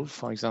table,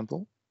 for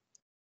example.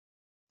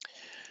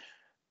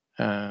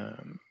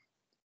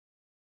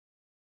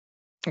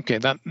 Okay,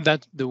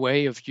 that's the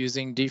way of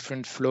using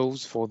different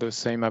flows for the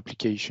same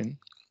application.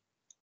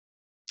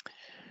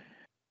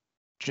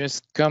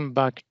 Just come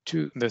back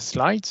to the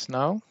slides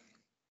now.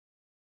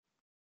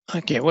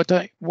 Okay, what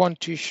I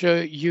want to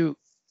show you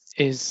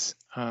is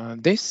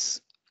this.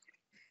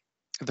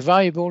 The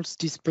variables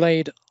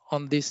displayed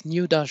on this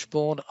new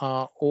dashboard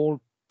are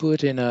all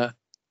put in a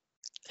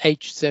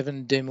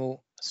H7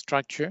 demo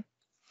structure,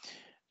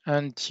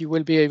 and you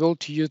will be able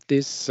to use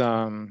this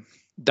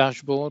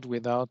dashboard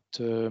without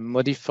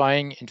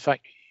modifying. In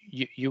fact,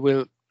 you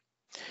will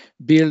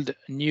build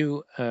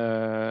new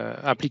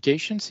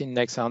applications in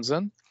next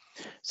hands-on,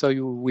 so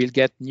you will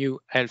get new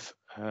ELF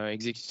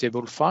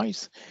executable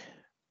files,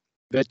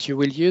 but you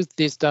will use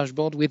this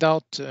dashboard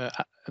without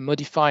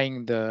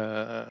modifying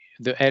the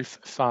ELF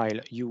file.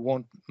 You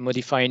won't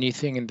modify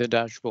anything in the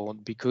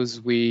dashboard because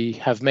we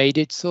have made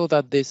it so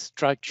that this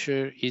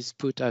structure is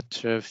put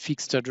at a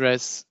fixed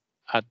address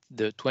at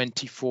the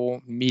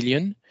 24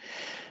 million.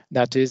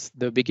 That is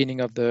the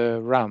beginning of the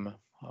RAM,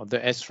 of the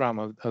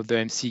SRAM of the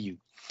MCU.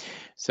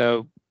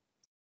 So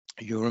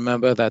you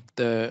remember that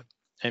the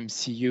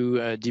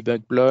MCU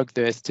debug block,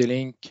 the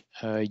ST-Link,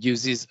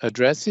 uses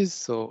addresses.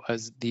 So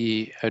as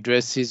the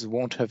addresses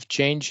won't have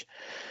changed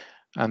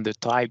and the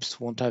types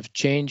won't have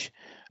changed,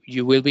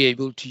 you will be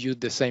able to use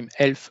the same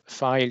ELF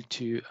file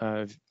to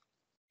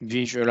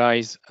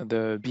visualize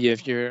the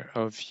behavior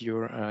of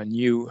your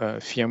new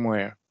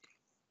firmware.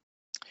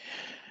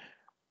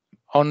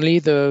 Only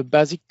the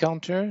basic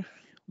counter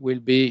will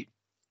be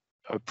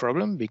a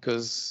problem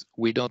because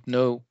we don't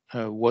know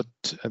what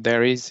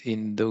there is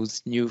in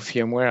those new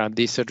firmware at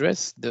this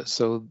address.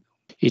 So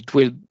it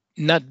will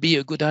not be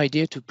a good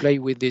idea to play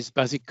with this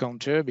basic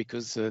counter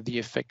because the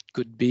effect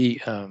could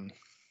be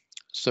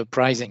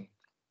surprising.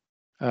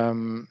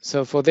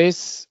 So for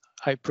this,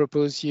 I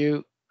propose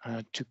you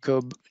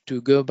to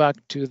go back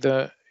to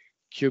the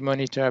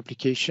CubeMonitor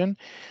application,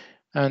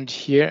 and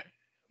here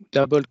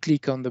double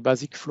click on the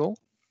basic flow.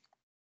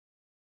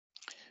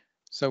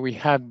 So we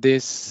have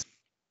this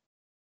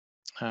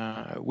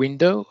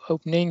window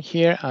opening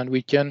here, and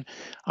we can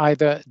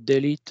either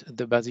delete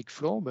the basic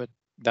flow, but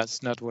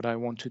that's not what I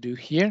want to do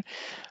here.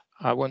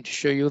 I want to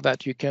show you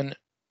that you can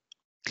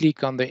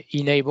click on the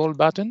enable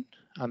button,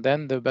 and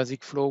then the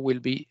basic flow will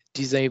be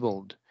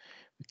disabled.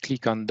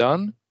 Click on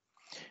done,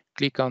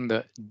 click on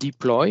the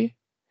deploy,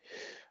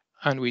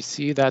 and we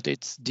see that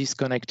it's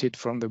disconnected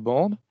from the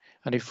board.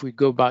 And if we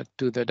go back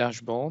to the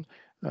dashboard,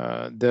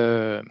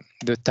 the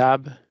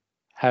tab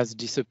has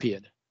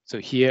disappeared. So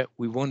here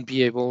we won't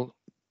be able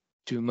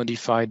to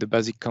modify the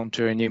basic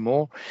counter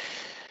anymore.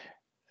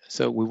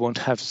 So we won't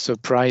have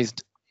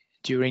surprised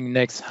during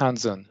next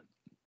hands-on.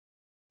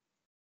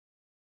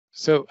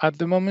 So at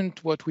the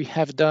moment, what we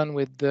have done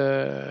with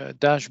the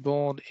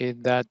dashboard is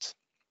that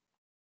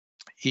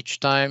each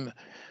time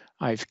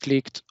I've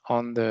clicked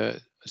on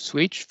the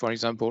switch, for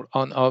example,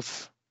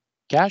 on-off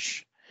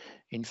cache,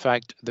 in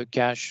fact, the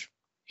cache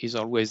is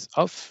always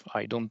off.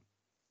 I don't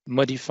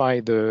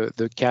modify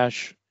the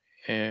cache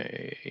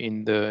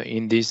in the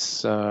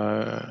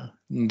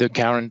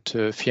current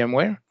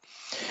firmware.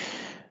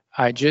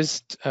 I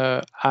just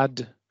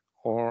add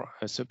or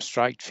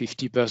subtract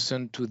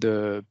 50% to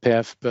the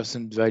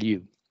perf%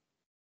 value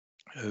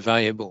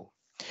variable.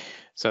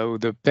 So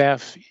the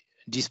perf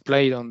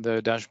displayed on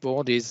the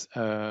dashboard is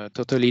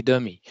totally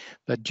dummy.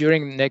 But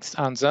during next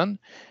hands-on,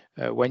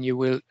 when you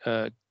will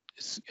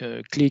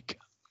click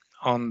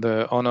on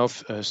the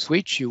on-off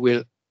switch,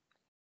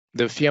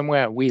 the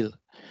firmware will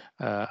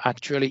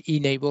actually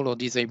enable or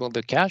disable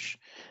the cache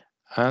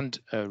and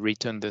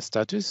return the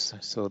status.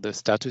 So the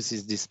status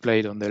is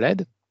displayed on the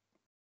LED,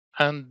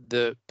 and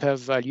the perf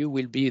value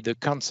will be the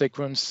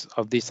consequence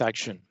of this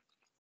action.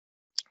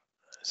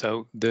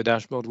 So the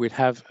dashboard will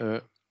have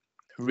a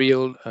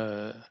real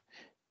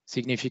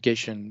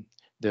signification,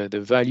 the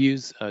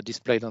values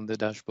displayed on the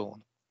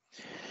dashboard.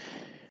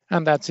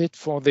 And that's it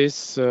for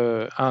this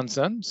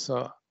hands-on.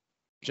 So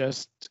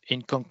just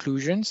in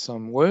conclusion,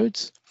 some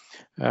words.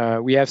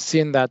 We have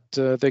seen that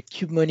the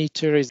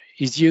CubeMonitor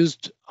is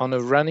used on a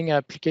running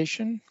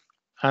application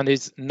and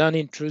is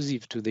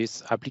non-intrusive to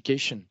this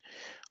application.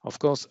 Of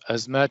course,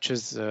 as much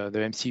as the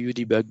MCU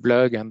debug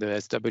block and the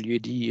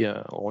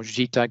SWD or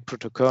JTAG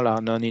protocol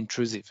are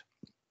non-intrusive.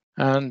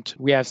 And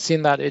we have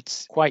seen that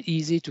it's quite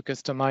easy to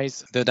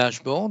customize the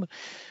dashboard,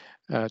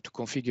 to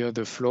configure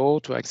the flow,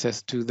 to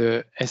access to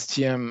the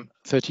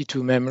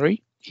STM32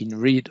 memory in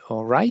read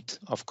or write.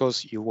 Of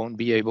course, you won't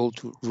be able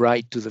to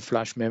write to the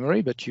flash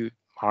memory, but you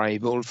are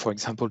able, for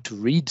example, to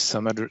read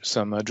some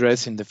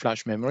address in the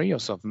flash memory or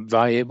some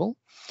variable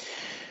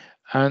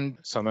and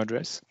some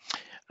address,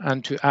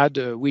 and to add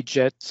a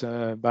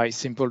widget by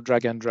simple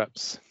drag and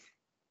drops.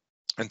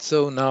 And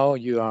so now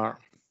you are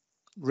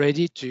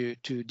ready to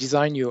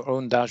design your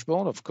own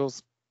dashboard. Of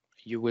course,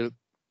 you will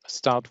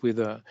start with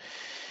a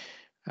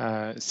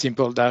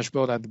simple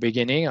dashboard at the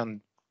beginning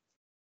and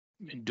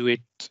do it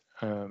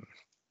a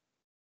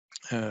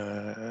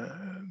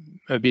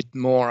bit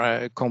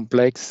more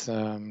complex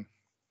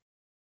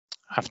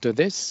after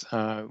this.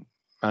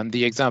 And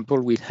the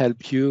example will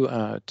help you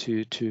in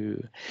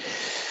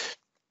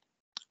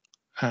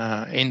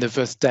the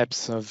first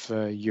steps of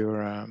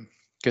your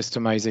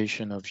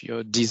customization of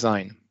your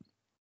design.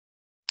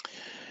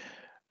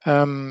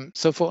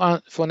 So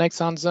for next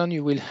hands-on,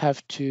 you will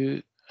have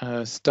to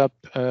stop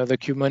the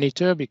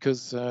CubeMonitor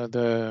because for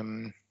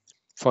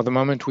the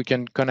moment we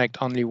can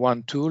connect only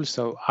one tool,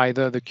 so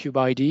either the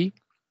CubeID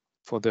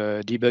for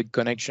the debug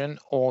connection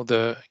or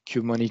the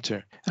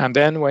CubeMonitor. And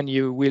then when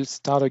you will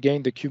start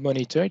again the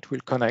CubeMonitor, it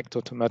will connect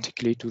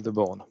automatically to the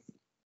board.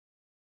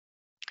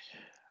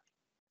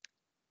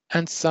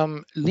 And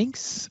some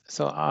links.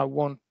 So I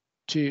want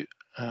to,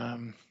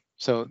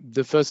 so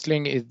the first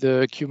link is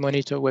the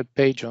CubeMonitor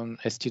webpage on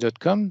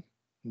st.com,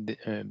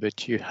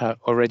 but you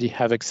already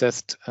have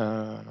access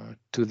to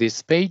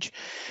this page.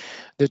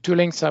 The two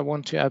links I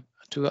want to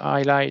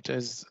highlight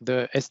is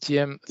the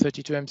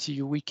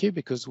STM32MCU wiki,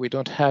 because we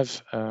don't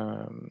have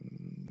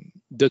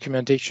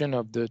documentation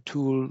of the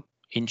tool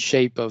in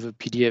shape of a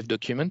PDF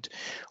document.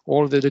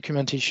 All the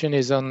documentation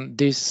is on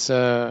this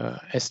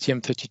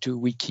STM32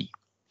 wiki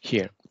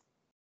here.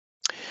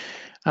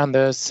 And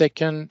the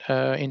second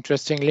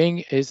interesting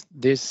link is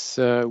this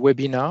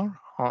webinar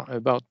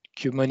about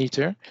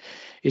CubeMonitor.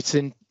 It's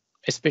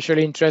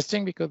especially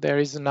interesting because there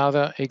is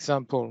another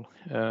example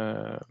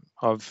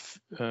of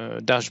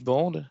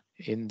dashboard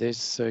in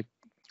this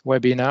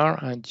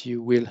webinar, and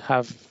you will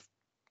have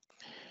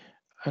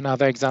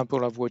another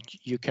example of what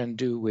you can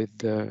do with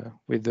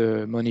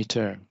the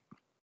monitor.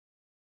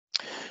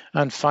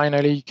 And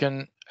finally, you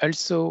can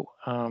also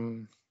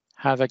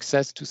have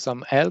access to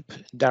some help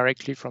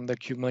directly from the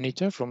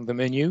CubeMonitor, from the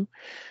menu,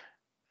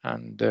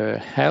 and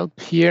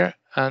help here,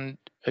 and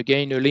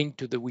again a link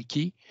to the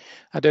wiki,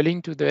 and a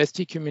link to the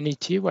ST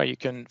community where you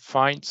can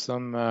find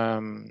some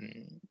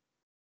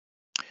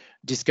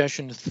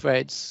discussion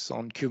threads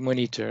on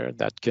CubeMonitor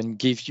that can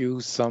give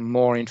you some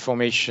more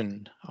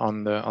information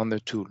on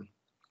the tool.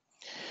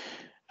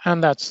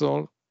 And that's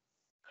all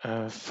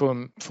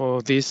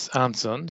for this hands-on.